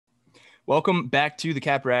Welcome back to the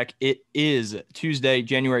Cap Rack. It is Tuesday,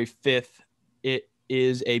 January 5th. It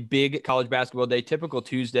is a big college basketball day, typical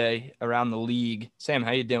Tuesday around the league. Sam,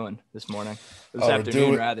 how you doing this morning? Or this Oh, we're afternoon,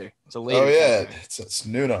 doing. rather. It's a Oh later Cap yeah, Rack. it's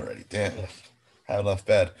noon already. Damn, haven't left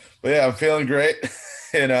bed. But yeah, I'm feeling great.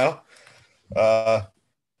 you know, uh,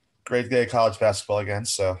 great day of college basketball again.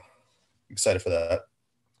 So excited for that.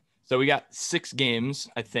 So we got 6 games,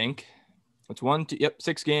 I think. It's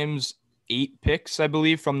 6 games, 8 picks, I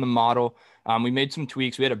believe, from the model. We made some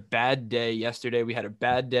tweaks. We had a bad day yesterday. We had a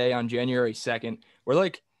bad day on January 2nd. We're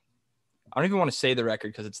like, I don't even want to say the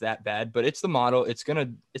record because it's that bad, but it's the model. It's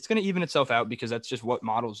gonna even itself out because that's just what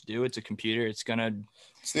models do. It's a computer. It's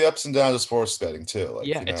the ups and downs of sports betting too.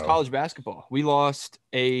 Yeah, it's college basketball. We lost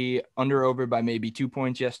a under over by maybe 2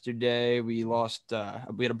 points yesterday. We lost.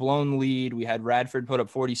 We had a blown lead. We had Radford put up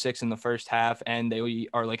 46 in the first half, and they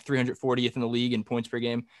are like 340th in the league in points per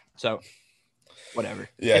game. So whatever.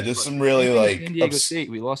 Yeah, just some Same really thing with San like Diego ups. State.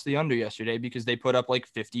 We lost the under yesterday because they put up like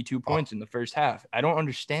 52 Oh, points in the first half. I don't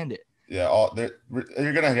understand it. yeah,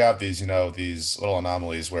 you're gonna have these, these little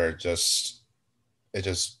anomalies where it just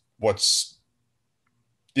what's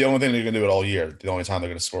the only thing they're gonna do it all year. The only time they're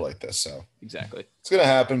gonna score like this. So Exactly. it's gonna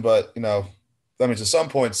happen, but that means at some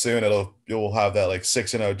point soon you'll have that like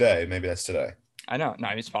 6-0 day. Maybe that's today. I know. No,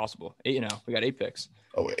 it's possible. 8-0. We got 8 picks.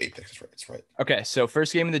 Oh wait, 8 picks. That's right. That's right. Okay, so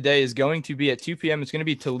first game of the day is going to be at 2 p.m. It's going to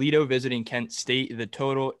be Toledo visiting Kent State. The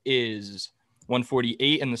total is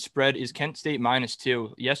 148, and the spread is Kent State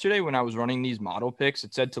 -2. Yesterday, when I was running these model picks,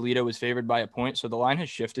 it said Toledo was favored by a point, so the line has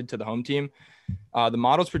shifted to the home team. The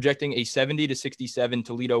model's projecting a 70-67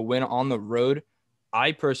 Toledo win on the road.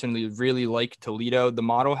 I personally really like Toledo. The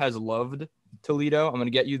model has loved Toledo. I'm going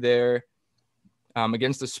to get you there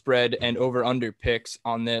against the spread and over-under picks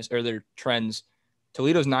on this, or their trends.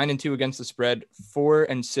 Toledo's 9-2 against the spread,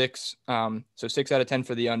 4-6. So 6 out of 10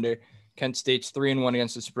 for the under. Kent State's 3-1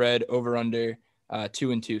 against the spread, over under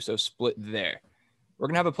 2-2. So split there. We're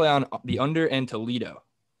gonna have a play on the under and Toledo.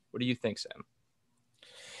 What do you think, Sam?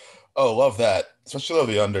 Oh, love that. Especially love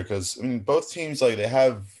the under because I mean both teams like they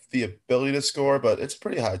have the ability to score, but it's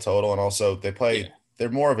pretty high total, and also Yeah. they're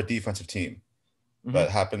more of a defensive team. Mm-hmm. That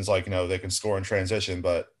happens like they can score in transition,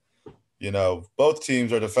 but both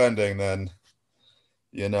teams are defending, then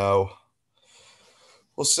you know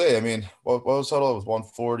we'll see. I mean, what was total? It was It's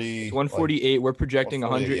 140, like 148. We're projecting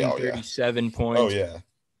 148. Yeah, oh yeah, 137 oh points. yeah,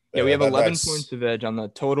 Yeah, we yeah. have That 11 points that's of edge on the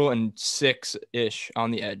total and 6-ish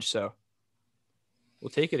on the edge. So we'll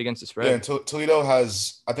take it against the yeah. spread And Toledo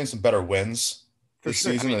has I think some better wins for this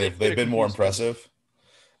sure. I season, mean, and they've got they've a been more complete schedule. impressive.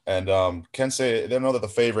 And Kent State, they don't know that the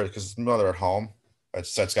favorite because they're at home.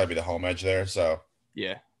 That's got to be the home edge there. So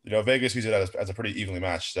Yeah. Vegas views it as a pretty evenly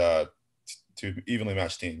matched, two evenly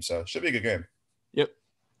matched teams. So should be a good game. Yep.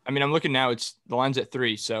 I mean, I'm looking now. It's the line's at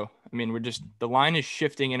 3. So, I mean, the line is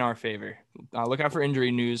shifting in our favor. Look out for injury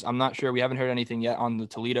news. I'm not sure. We haven't heard anything yet on the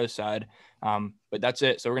Toledo side. But that's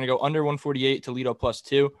it. So we're going to go under 148, Toledo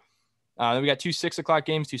 +2. Then we got 2 6 o'clock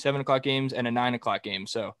games, 2 7 o'clock games, and a 9 o'clock game.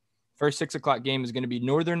 So first 6 o'clock game is going to be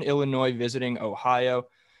Northern Illinois visiting Ohio.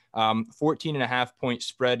 14.5-point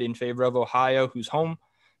spread in favor of Ohio, who's home.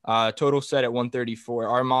 Total set at 134.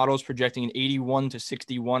 Our model's projecting an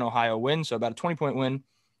 81-61 Ohio win, so about a 20-point win.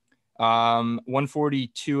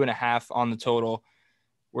 142.5 on the total.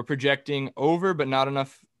 We're projecting over, but not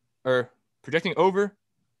enough, or projecting over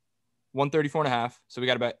 134.5. So we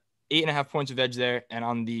got about 8.5 points of edge there. And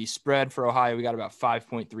on the spread for Ohio, we got about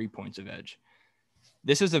 5.3 points of edge.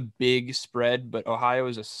 This is a big spread, but Ohio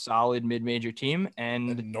is a solid mid-major team. And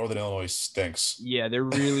And Northern Illinois stinks. yeah, they're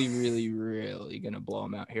really, really, really going to blow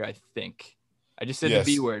them out here, I think. I just said the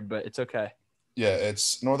B Yes, word, but it's okay. yeah.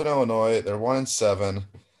 It's Northern Illinois. They're 1-7.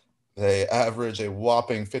 They average a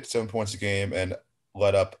whopping 57 points a game and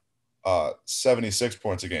let up 76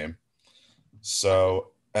 points a game. So,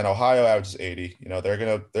 and Ohio averages 80.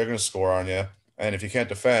 They're gonna score on you. And if you can't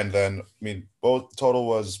defend, then I mean, both total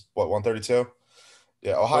was what 132.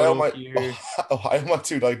 Yeah, Ohio Total might here. Ohio might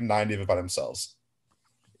do like 90 of it by themselves.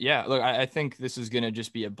 Yeah, look, I think this is going to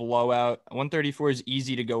just be a blowout. 134 is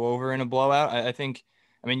easy to go over in a blowout. I think,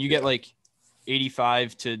 I mean, you get Yeah, like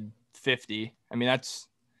 85-50. I mean, that's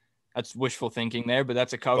wishful thinking there, but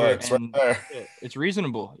that's a cover, but it's right and there. it's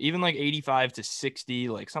reasonable. Even like 85-60,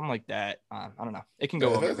 like something like that. I don't know. It can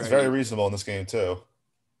go over It's very very easily. reasonable in this game too.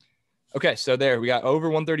 Okay, so there we got over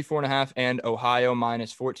 134.5 and Ohio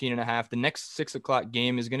 -14.5. The next 6 o'clock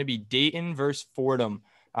game is going to be Dayton versus Fordham.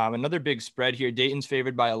 Another big spread here. Dayton's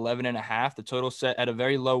favored by 11.5. The total set at a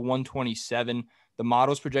very low 127. The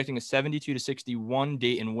model's projecting a 72-61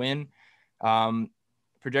 Dayton win.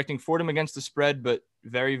 Projecting Fordham against the spread, but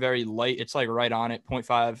very, very light. It's like right on it,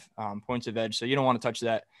 0.5 points of edge. So you don't want to touch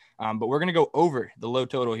that. But we're going to go over the low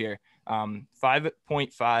total here.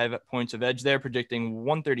 5.5 points of edge there, predicting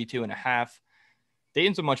 132.5.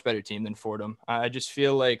 Dayton's a much better team than Fordham. I just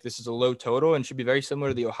feel like this is a low total and should be very similar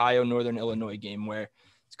to the Ohio Northern Illinois game where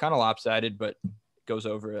it's kind of lopsided, but it goes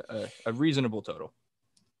over a reasonable total.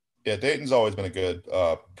 Yeah, Dayton's always been a good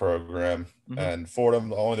program, and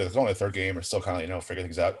Fordham it's only the third game. Are still kind of figuring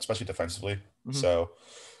things out, especially defensively. So,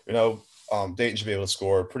 Dayton should be able to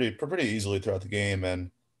score pretty easily throughout the game,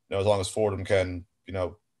 and as long as Fordham can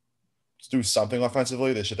do something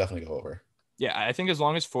offensively, they should definitely go over. Yeah, I think as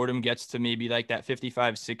long as Fordham gets to maybe like that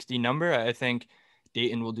 55-60 number, I think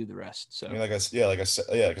Dayton will do the rest. So I mean, like a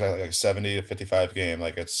 70 to 55 game,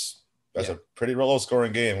 that's a pretty low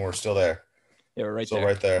scoring game. We're still there. Yeah, we're still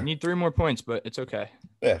right there. We need 3 more points, but it's okay.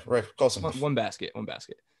 Yeah, right. Close enough. One basket.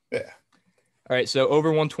 Yeah. All right, so over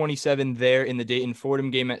 127 there in the Dayton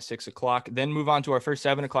Fordham game at 6 o'clock. Then move on to our first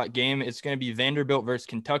 7 o'clock game. It's going to be Vanderbilt versus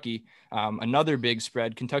Kentucky. Another big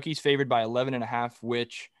spread. Kentucky's favored by 11.5,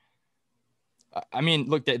 which, I mean,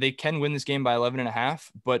 look, they can win this game by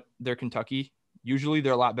 11.5, but they're Kentucky. Usually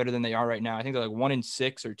they're a lot better than they are right now. I think they're like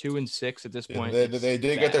 1-6 or 2-6 at this point. They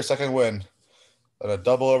did get their second win. A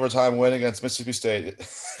double overtime win against Mississippi State a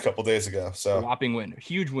couple days ago. So a whopping win,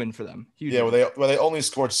 huge win for them. Where they only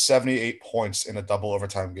scored 78 points in a double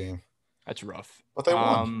overtime game. That's rough. But they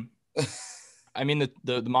won. I mean,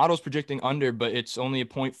 the model's projecting under, but it's only a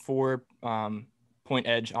 0.4 point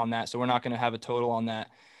edge on that, so we're not going to have a total on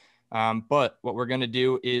that. But what we're going to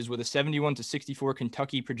do is with a 71-64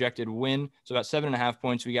 Kentucky projected win, so about 7.5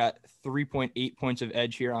 points, we got 3.8 points of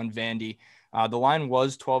edge here on Vandy. The line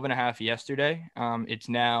was 12.5 yesterday. It's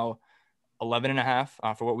now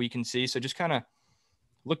 11.5 for what we can see. So just kind of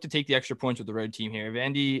look to take the extra points with the road team here.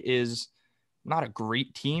 Vandy is not a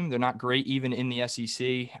great team. They're not great even in the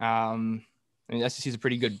SEC. I mean, the SEC is a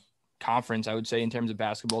pretty good conference, I would say, in terms of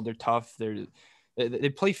basketball. They're tough. They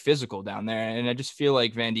play physical down there, and I just feel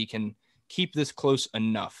like Vandy can keep this close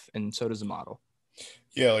enough, and so does the model.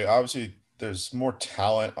 Yeah, obviously there's more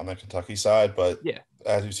talent on the Kentucky side, but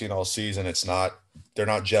as you've seen all season, they're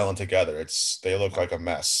not gelling together. They look like a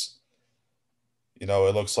mess. It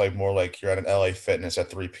looks like more like you're at an LA Fitness at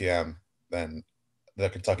 3 p.m. than the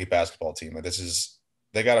Kentucky basketball team.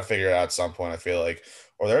 They got to figure it out at some point, I feel like,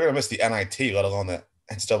 or they're going to miss the NIT, let alone the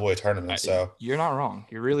NCAA tournament. So you're not wrong.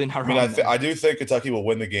 You're really not wrong. I do think Kentucky will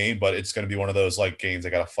win the game, but it's going to be one of those games they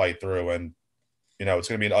got to fight through, and it's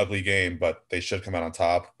going to be an ugly game, but they should come out on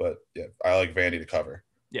top. But yeah, I like Vandy to cover.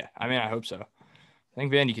 Yeah, I mean, I hope so. I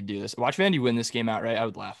think Vandy could do this. Watch Vandy win this game outright. I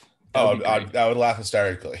would laugh. I would laugh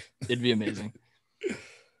hysterically. It'd be amazing.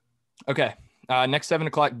 Okay. Next 7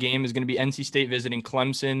 o'clock game is going to be NC State visiting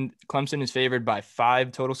Clemson. Clemson is favored by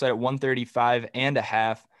 5. Total set at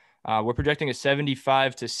 135.5. We're projecting a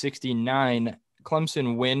 75-69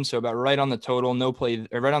 Clemson win. So about right on the total, no play,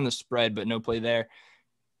 or right on the spread, but no play there.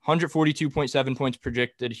 142.7 points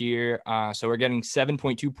projected here. So we're getting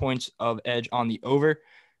 7.2 points of edge on the over.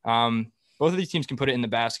 Both of these teams can put it in the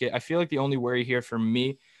basket. I feel like the only worry here for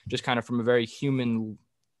me, just kind of from a very human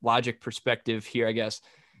logic perspective here, I guess,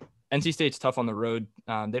 NC State's tough on the road.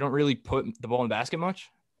 They don't really put the ball in the basket much.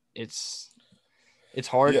 It's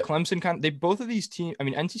hard. Yeah. Clemson both of these teams, I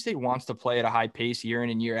mean, NC State wants to play at a high pace year in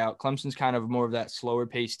and year out. Clemson's kind of more of that slower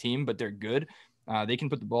paced team, but they're good. They can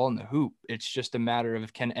put the ball in the hoop. It's just a matter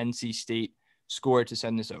of can NC State score to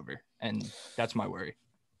send this over, and that's my worry.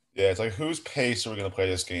 Yeah, it's like whose pace are we going to play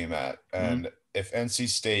this game at? And if NC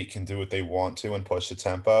State can do what they want to and push the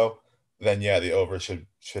tempo, then yeah, the over should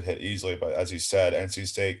hit easily. But as you said, NC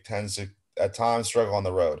State tends to at times struggle on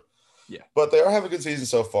the road. Yeah, but they are having a good season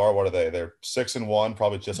so far. What are they? They're 6-1,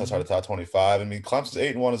 probably just outside the top 25. I mean, Clemson's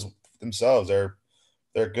 8-1 themselves. They're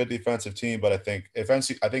a good defensive team, but I think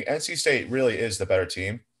NC State really is the better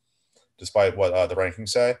team, despite what the rankings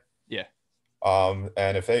say. Yeah.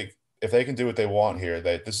 And if they can do what they want here,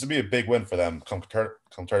 this would be a big win for them come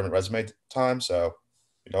tournament resume time. So,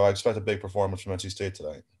 I expect a big performance from NC State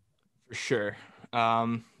tonight. For sure.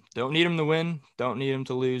 Don't need them to win. Don't need them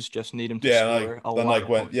to lose. Just need them to score a lot.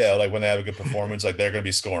 When they have a good performance, they're going to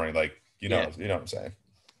be scoring. You know what I'm saying.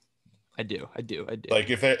 I do.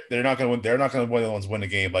 If they're not going to win, they're not going to win the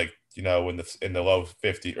game. In the low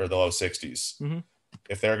 50 or the low 60s. Mm-hmm.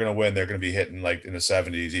 If they're going to win, they're going to be hitting in the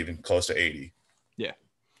 70s, even close to 80. Yeah.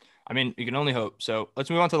 I mean, you can only hope. So let's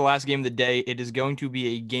move on to the last game of the day. It is going to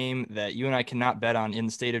be a game that you and I cannot bet on in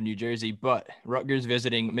the state of New Jersey, but Rutgers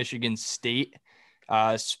visiting Michigan State.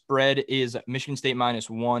 Spread is Michigan State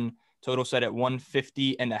 -1. Total set at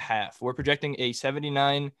 150.5. We're projecting a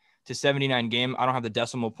to 79 game. I don't have the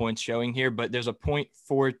decimal points showing here, but there's a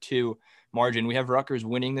 0.42 margin. We have Rutgers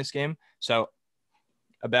winning this game. So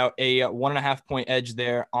about a 1.5 point edge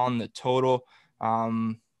there on the total.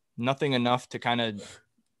 Nothing enough to kind of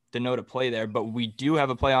denote a play there, but we do have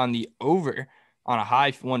a play on the over on a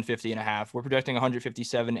high 150.5. We're projecting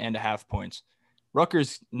 157.5 points.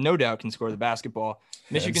 Rutgers, no doubt, can score the basketball.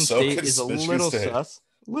 Michigan State is a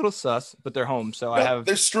little sus, but they're home. So I have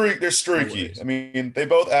they're streaky. I mean, they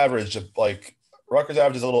both average like Rutgers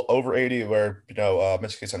averages a little over 80, where Michigan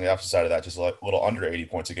State's on the opposite side of that, just like a little under 80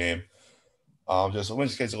 points a game. Just Michigan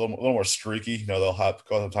State's a little more streaky. They'll have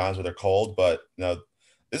times where they're cold, but this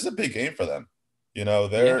is a big game for them.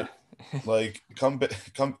 They're like come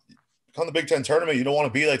the Big Ten tournament. You don't want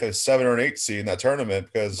to be like a 7 or an 8 seed in that tournament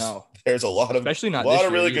because there's a lot of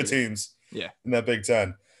really good teams. In that Big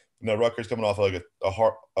Ten. Rutgers coming off like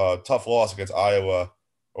a tough loss against Iowa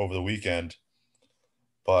over the weekend,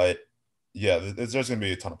 but there's going to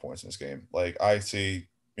be a ton of points in this game. Like I see,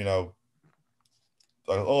 a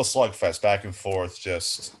little slugfest back and forth,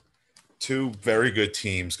 just two very good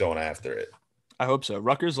teams going after it. I hope so.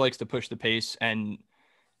 Rutgers likes to push the pace, and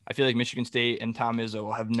I feel like Michigan State and Tom Izzo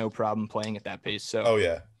will have no problem playing at that pace. So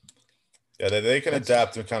they can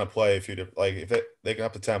adapt and kind of play if they can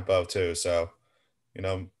up the tempo too. So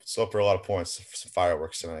still for a lot of points, some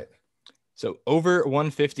fireworks tonight. So over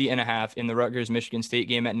 150.5 in the Rutgers Michigan State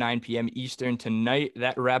game at 9 p.m. Eastern tonight.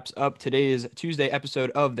 That wraps up today's Tuesday episode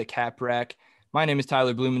of the Cap Rack. My name is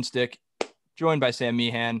Tyler Blumenstick, joined by Sam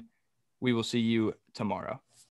Meehan. We will see you tomorrow.